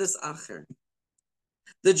 get rid of this acher.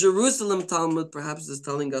 The Jerusalem Talmud perhaps is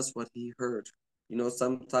telling us what he heard.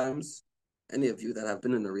 Sometimes any of you that have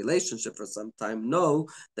been in a relationship for some time know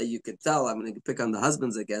that you could tell. I'm going to pick on the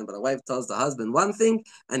husbands again, but a wife tells the husband one thing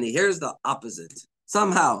and he hears the opposite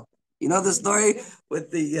somehow. You know the story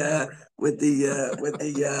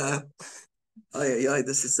oh yeah,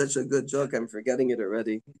 this is such a good joke. I'm forgetting it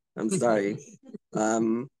already. I'm sorry.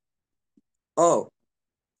 Oh,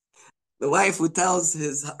 the wife who tells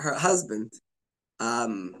her husband,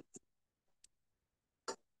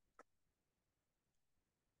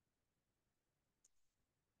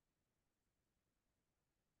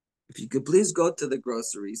 if you could please go to the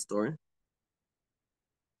grocery store.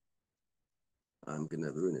 I'm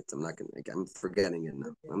gonna ruin it. I'm forgetting it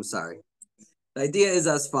now. I'm sorry. The idea is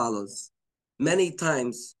as follows. Many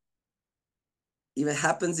times, even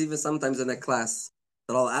sometimes in a class,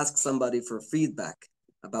 that I'll ask somebody for feedback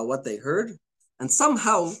about what they heard, and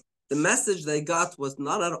somehow the message they got was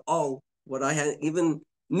not at all what I had even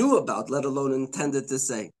knew about, let alone intended to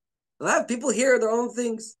say. A lot of people hear their own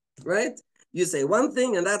things, right? You say one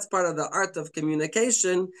thing, and that's part of the art of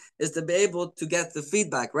communication, is to be able to get the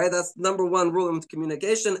feedback, right? That's number one rule in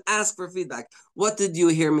communication, ask for feedback. What did you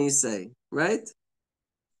hear me say, right?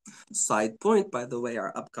 Side point, by the way,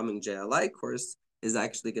 our upcoming JLI course is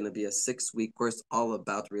actually going to be a 6-week course all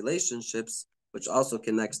about relationships, which also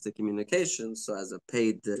connects to communication. So as a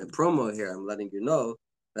paid promo here, I'm letting you know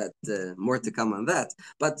that more to come on that.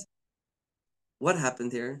 But what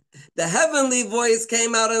happened here? The heavenly voice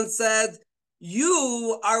came out and said,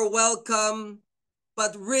 you are welcome,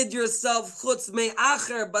 but rid yourself chutz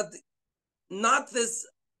me'acher, but not this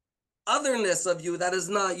otherness of you that is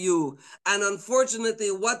not you. And unfortunately,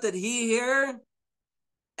 what did he hear?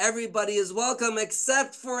 Everybody is welcome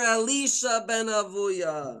except for Elisha ben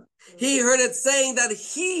Avuya. He heard it saying that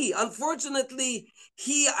unfortunately,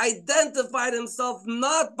 he identified himself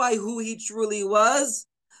not by who he truly was,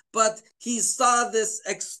 but he saw this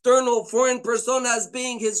external foreign persona as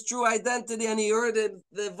being his true identity, and he heard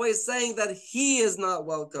the voice saying that he is not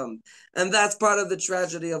welcome. And that's part of the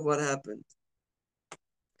tragedy of what happened.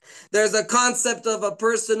 There's a concept of a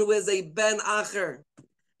person who is a ben acher.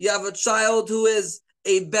 You have a child who is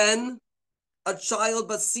a ben, a child,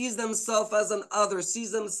 but sees themselves as an other,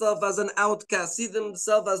 sees themselves as an outcast, sees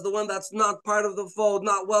themselves as the one that's not part of the fold,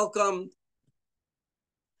 not welcomed,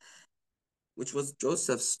 which was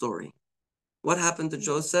Joseph's story. What happened to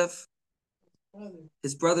Joseph?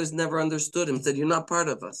 His brothers never understood him, said, you're not part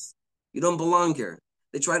of us. You don't belong here.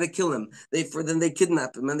 They try to kill him. Then they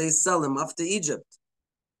kidnap him and they sell him off to Egypt.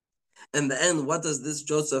 In the end, what does this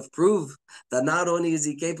Joseph prove? That not only is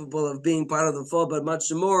he capable of being part of the fold, but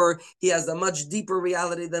much more, he has a much deeper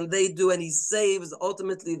reality than they do, and he saves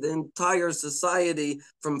ultimately the entire society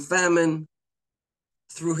from famine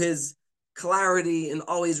through his clarity and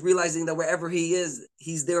always realizing that wherever he is,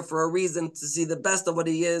 he's there for a reason, to see the best of what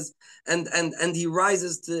he is, and he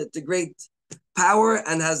rises to great power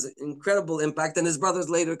and has incredible impact, and his brothers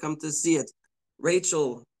later come to see it.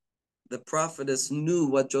 Rachel, the prophetess, knew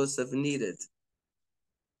what Joseph needed.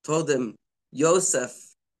 Told him, Joseph,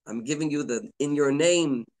 I'm giving you in your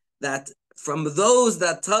name, that from those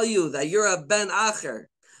that tell you that you're a ben acher,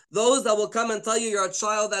 those that will come and tell you you're a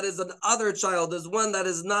child that is an other child, is one that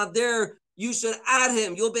is not there, you should add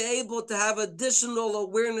him. You'll be able to have additional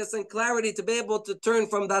awareness and clarity to be able to turn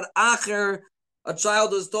from that acher, a child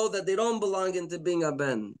who's told that they don't belong, into being a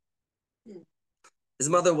ben. His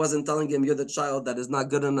mother wasn't telling him, you're the child that is not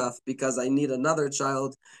good enough because I need another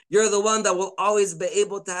child. You're the one that will always be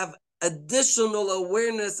able to have additional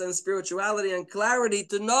awareness and spirituality and clarity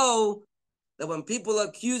to know that when people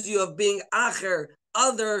accuse you of being acher,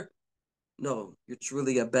 other, no, you're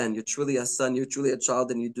truly a ben, you're truly a son, you're truly a child,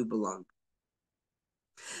 and you do belong.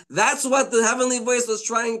 That's what the heavenly voice was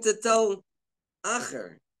trying to tell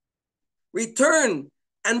acher. Return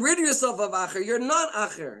and rid yourself of acher. You're not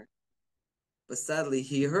acher. But sadly,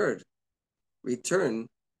 he heard, return,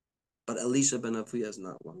 but Elisha ben Avuya is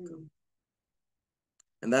not welcome.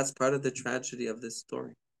 And that's part of the tragedy of this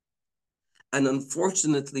story. And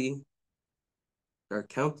unfortunately, there are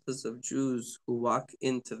countless of Jews who walk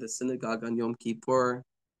into the synagogue on Yom Kippur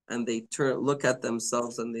and they look at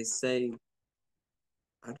themselves and they say,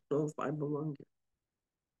 I don't know if I belong here.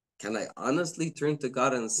 Can I honestly turn to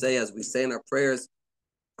God and say, as we say in our prayers,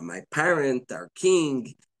 my parent, our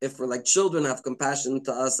king, If we're like children, have compassion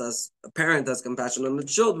to us as a parent has compassion on the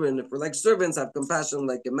children. If we're like servants, have compassion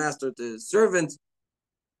like a master to his servants.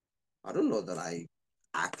 I don't know that I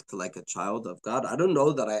act like a child of God. I don't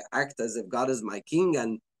know that I act as if God is my king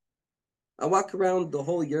and I walk around the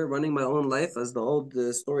whole year running my own life, as the old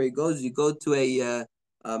story goes. You go to a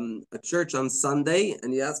church on Sunday,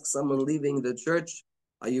 and you ask someone leaving the church,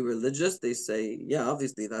 "Are you religious?" They say, "Yeah,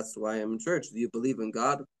 obviously that's why I'm in church." "Do you believe in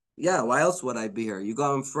God?" "Yeah, why else would I be here?" You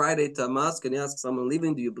go on Friday to a mosque, and you ask someone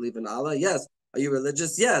leaving, "Do you believe in Allah?" "Yes." "Are you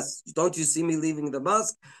religious?" "Yes." "Don't you see me leaving the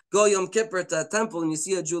mosque?" Go Yom Kippur to a temple, and you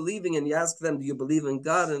see a Jew leaving, and you ask them, "Do you believe in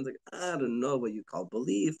God?" And they're like, "I don't know what you call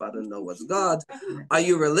belief. I don't know what's God." "Are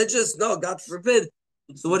you religious?" "No, God forbid."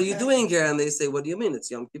 "So what are you doing here?" And they say, "What do you mean?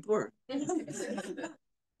 It's Yom Kippur."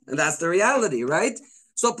 And that's the reality, right?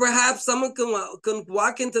 So perhaps someone can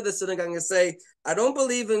walk into the synagogue and say, "I don't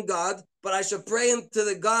believe in God, but I should pray into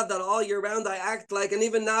the God that all year round I act like, and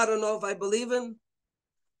even now I don't know if I believe in."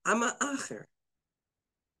 I'm an acher.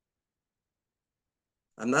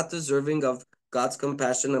 I'm not deserving of God's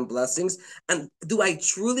compassion and blessings. And can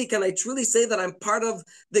I truly say that I'm part of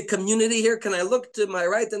the community here? Can I look to my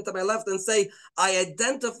right and to my left and say, I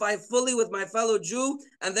identify fully with my fellow Jew,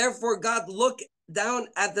 and therefore God look down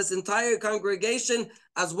at this entire congregation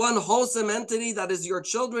as one wholesome entity that is your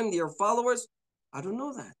children, your followers? I don't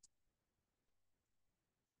know that.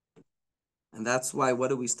 And that's why, what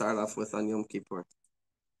do we start off with on Yom Kippur?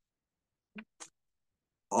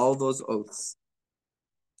 All those oaths,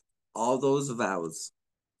 all those vows,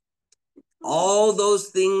 all those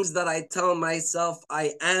things that I tell myself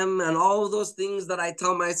I am, and all those things that I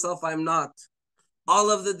tell myself I'm not. All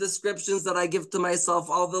of the descriptions that I give to myself,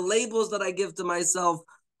 all the labels that I give to myself,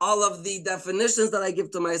 all of the definitions that I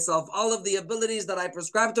give to myself, all of the abilities that I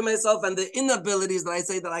prescribe to myself, and the inabilities that I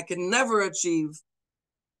say that I can never achieve.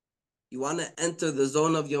 You want to enter the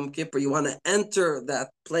zone of Yom Kippur. You want to enter that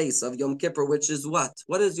place of Yom Kippur, which is what?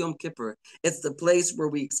 What is Yom Kippur? It's the place where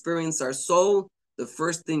we experience our soul. The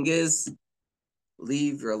first thing is,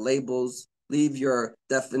 leave your labels, leave your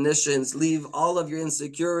definitions, leave all of your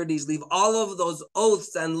insecurities, leave all of those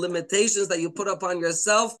oaths and limitations that you put upon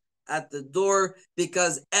yourself at the door,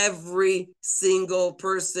 because every single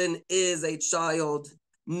person is a child.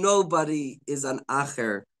 Nobody is an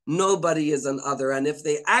acher. Nobody is an other. And if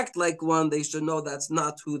they act like one, they should know that's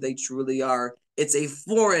not who they truly are. It's a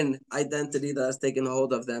foreign identity that has taken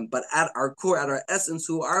hold of them. But at our core, at our essence,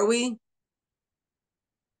 who are we?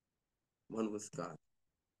 One with God,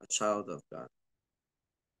 a child of God.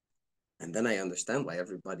 And then I understand why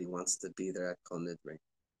everybody wants to be there at Kol Nidre.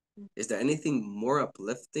 Is there anything more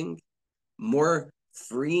uplifting, more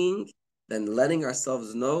freeing than letting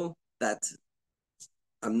ourselves know that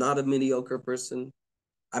I'm not a mediocre person?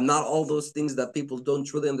 I'm not all those things that people don't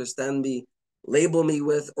truly understand me, label me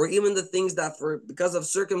with, or even the things that because of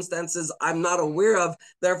circumstances I'm not aware of,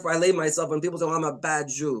 therefore I label myself, and people say, well, I'm a bad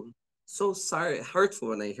Jew. So sorry, hurtful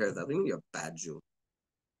when I hear that. I mean, you're a bad Jew.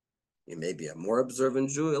 You may be a more observant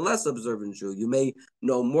Jew, a less observant Jew. You may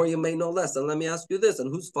know more, you may know less. And let me ask you this, and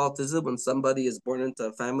whose fault is it when somebody is born into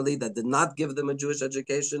a family that did not give them a Jewish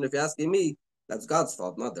education? If you're asking me, that's God's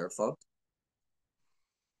fault, not their fault.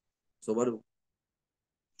 So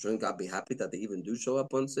shouldn't God be happy that they even do show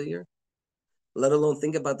up once a year? Let alone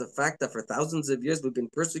think about the fact that for thousands of years we've been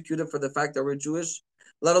persecuted for the fact that we're Jewish.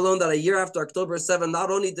 Let alone that a year after October 7, not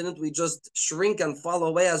only didn't we just shrink and fall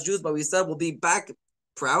away as Jews, but we said we'll be back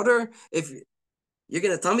prouder. If you're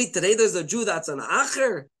going to tell me today there's a Jew that's an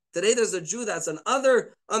acher, today there's a Jew that's an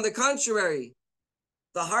other, on the contrary,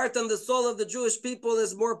 the heart and the soul of the Jewish people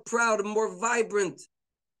is more proud and more vibrant,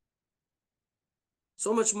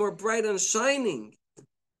 so much more bright and shining.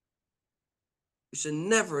 We should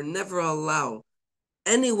never, never allow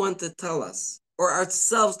anyone to tell us, or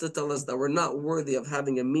ourselves to tell us, that we're not worthy of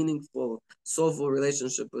having a meaningful, soulful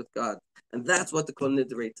relationship with God. And that's what the Kol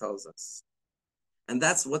Nidre tells us. And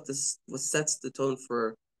that's what sets the tone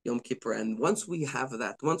for Yom Kippur. And once we have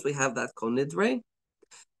that Kol Nidre,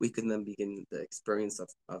 we can then begin the experience of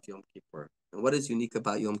Yom Kippur. And what is unique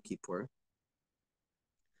about Yom Kippur?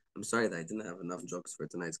 I'm sorry that I didn't have enough jokes for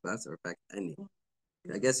tonight's class, or in fact, any.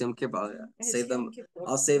 I guess Yom Kippur,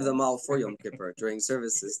 I'll save them all for Yom Kippur during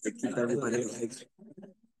services to keep everybody like.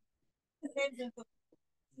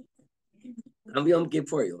 I'm Yom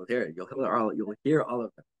Kippur, you'll hear it. You'll hear all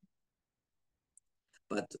of it.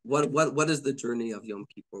 But what is the journey of Yom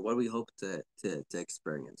Kippur? What do we hope to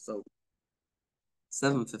experience? So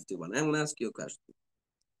 7:51. I'm going to ask you a question.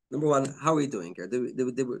 Number one, how are we doing here? I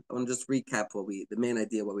want to just recap the main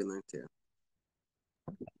idea, what we learned here.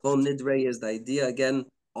 Kol Nidre is the idea, again,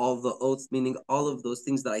 all the oaths, meaning all of those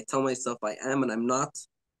things that I tell myself I am and I'm not.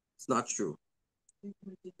 It's not true. With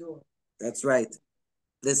the door. That's right.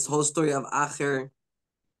 This whole story of Acher,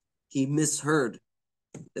 he misheard.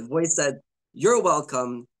 The voice said, "You're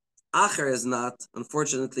welcome." Acher is not.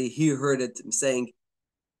 Unfortunately, he heard it saying,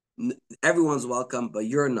 "Everyone's welcome, but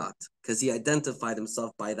you're not," because he identified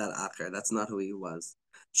himself by that Acher. That's not who he was.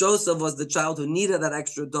 Joseph was the child who needed that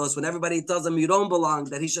extra dose. When everybody tells him you don't belong,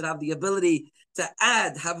 that he should have the ability to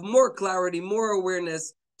add, have more clarity, more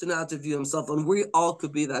awareness to know how to view himself. And we all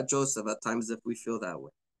could be that Joseph at times if we feel that way.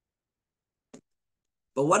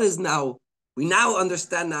 But what is now, we now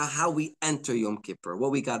understand now how we enter Yom Kippur, what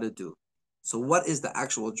we got to do. So what is the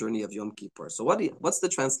actual journey of Yom Kippur? So what's the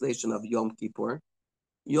translation of Yom Kippur?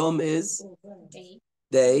 Yom is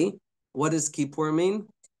day. What does Kippur mean?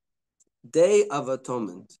 Day of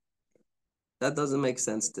Atonement. That doesn't make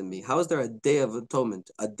sense to me. How is there a day of atonement?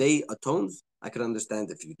 A day atones? I could understand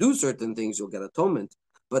if you do certain things, you'll get atonement.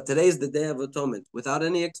 But today is the day of atonement without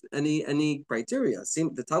any criteria. See,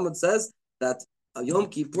 the Talmud says that Yom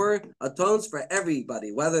Kippur atones for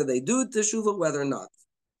everybody, whether they do teshuvah, whether or not.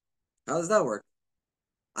 How does that work?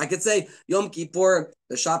 I could say Yom Kippur,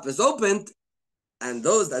 the shop is opened, and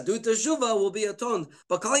those that do teshuvah will be atoned.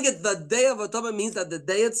 But calling it the day of atonement means that the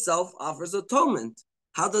day itself offers atonement.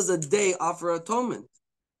 How does a day offer atonement?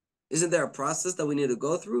 Isn't there a process that we need to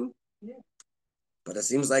go through? Yeah. But it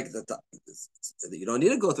seems like you don't need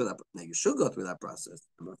to go through that. Now you should go through that process.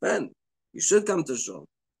 I'm a fan. You should come to shul,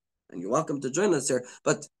 and you're welcome to join us here.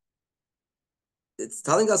 But it's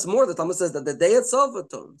telling us more. The Talmud says that the day itself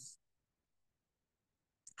atones.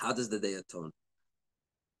 How does the day atone?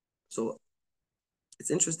 So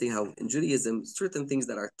it's interesting how in Judaism, certain things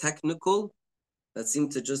that are technical, that seem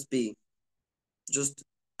to just be just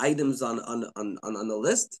items on a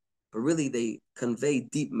list, but really they convey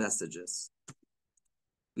deep messages.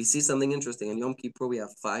 We see something interesting. In Yom Kippur, we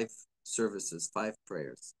have 5 services, 5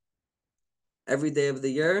 prayers. Every day of the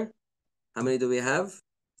year, how many do we have?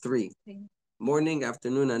 3. Morning,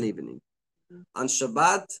 afternoon, and evening. On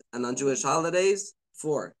Shabbat and on Jewish holidays,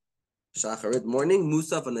 4. Shacharit morning,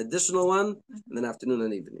 Musaf an additional one, and then afternoon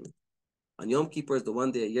and evening. On Yom Kippur is the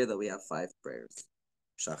one day a year that we have 5 prayers.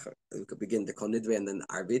 Shachar, we could begin the Kol Nidre and then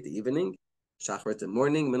Arvit, the evening. Shacharit in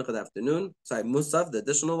morning, Mincha the afternoon. Sorry, Musaf, the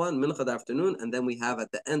additional one, Mincha the afternoon, and then we have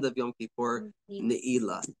at the end of Yom Kippur,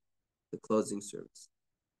 Ne'ilah, the closing service.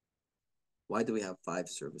 Why do we have 5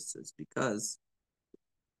 services? Because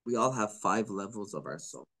we all have 5 levels of our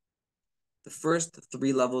soul. The first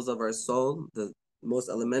 3 levels of our soul, the most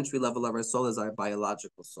elementary level of our soul is our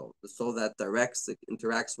biological soul, the soul that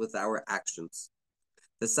interacts with our actions.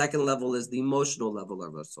 The second level is the emotional level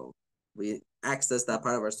of our soul. We access that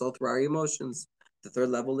part of our soul through our emotions. The third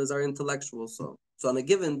level is our intellectual soul. So on a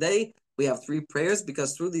given day, we have 3 prayers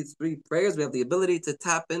because through these 3 prayers, we have the ability to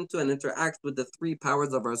tap into and interact with the 3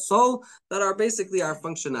 powers of our soul that are basically our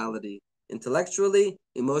functionality, intellectually,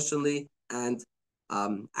 emotionally, and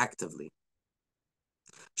actively.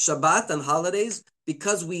 Shabbat and holidays,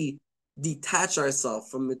 because we detach ourselves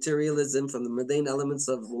from materialism, from the mundane elements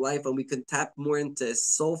of life, and we can tap more into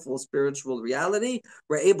soulful spiritual reality,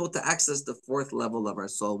 we're able to access the 4th level of our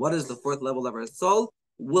soul. What is the 4th level of our soul?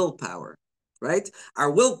 Willpower, right?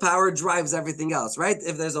 Our willpower drives everything else, right?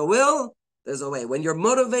 If there's a will, there's a way. When you're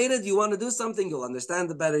motivated, you want to do something, you'll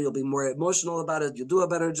understand it better, you'll be more emotional about it, you'll do a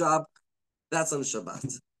better job. That's on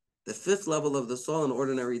Shabbat. The 5th level of the soul, an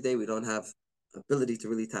ordinary day, we don't have ability to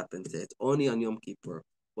really tap into it. Only on Yom Kippur.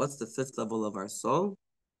 What's the 5th level of our soul?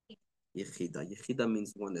 Yechida. Yechida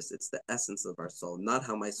means oneness. It's the essence of our soul, not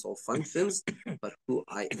how my soul functions, but who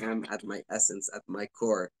I am at my essence, at my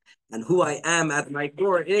core. And who I am at my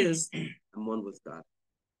core is I'm one with God.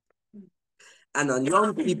 And on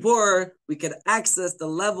Yom Kippur, we can access the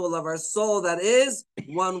level of our soul that is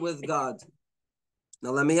one with God.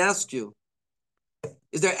 Now let me ask you,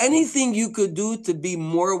 is there anything you could do to be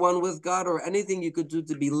more one with God, or anything you could do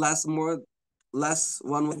to be less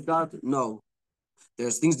one with God? No.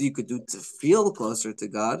 There's things that you could do to feel closer to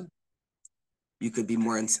God. You could be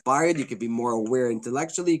more inspired. You could be more aware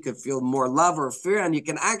intellectually. You could feel more love or fear, and you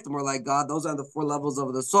can act more like God. Those are the 4 levels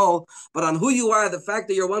of the soul. But on who you are, the fact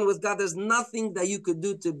that you're one with God, there's nothing that you could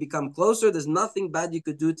do to become closer. There's nothing bad you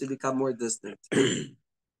could do to become more distant.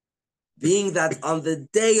 Being that on the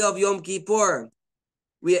day of Yom Kippur,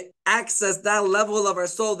 we access that level of our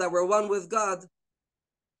soul that we're one with God,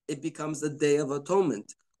 it becomes a day of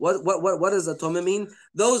atonement. What does atonement mean?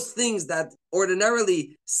 Those things that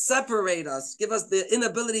ordinarily separate us, give us the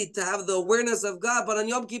inability to have the awareness of God. But on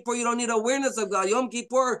Yom Kippur, you don't need awareness of God. Yom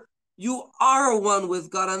Kippur, you are one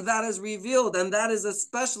with God, and that is revealed. And that is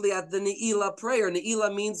especially at the Ne'ilah prayer.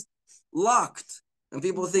 Ne'ilah means locked. And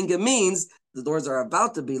people think it means the doors are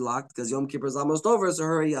about to be locked because Yom Kippur is almost over, so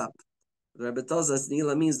hurry up. The Rebbe tells us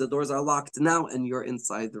Ne'ilah means the doors are locked now and you're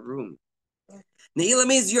inside the room. Ne'ilah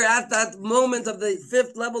means you're at that moment of the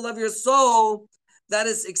fifth level of your soul that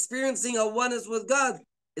is experiencing a oneness with God.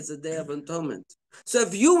 It's a day of atonement. So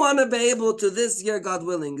if you want to be able to this year, God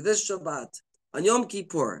willing, this Shabbat, on Yom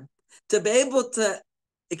Kippur, to be able to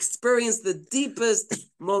experience the deepest,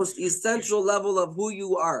 most essential level of who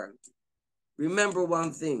you are, remember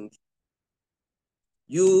one thing.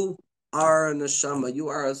 You are a neshama. You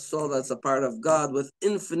are a soul that's a part of God with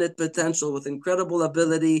infinite potential, with incredible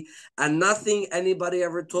ability, and nothing anybody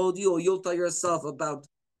ever told you or you'll tell yourself about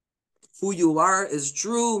who you are is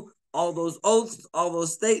true. All those oaths, all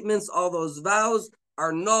those statements, all those vows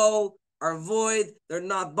are null, are void. They're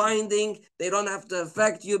not binding. They don't have to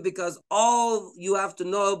affect you because all you have to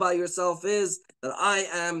know about yourself is that I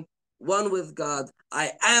am one with God.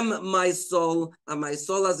 I am my soul, and my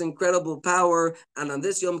soul has incredible power. And on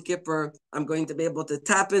this Yom Kippur, I'm going to be able to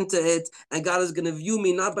tap into it, and God is going to view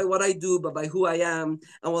me not by what I do, but by who I am,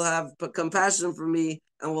 and will have compassion for me,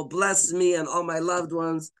 and will bless me and all my loved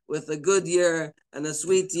ones with a good year, and a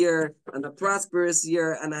sweet year, and a prosperous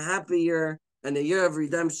year, and a happy year, and a year of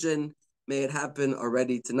redemption. May it happen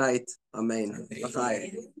already tonight. Amen.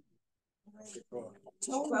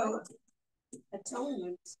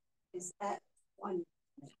 Atonement is at one.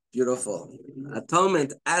 Beautiful.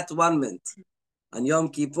 Atonement at one mint. On Yom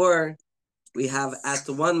Kippur, we have at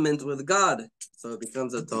one mint with God. So it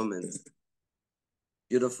becomes atonement.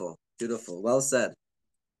 Beautiful. Beautiful. Well said.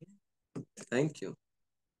 Thank you.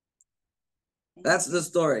 That's the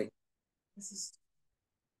story.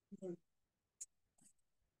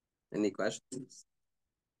 Any questions?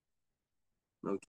 Okay.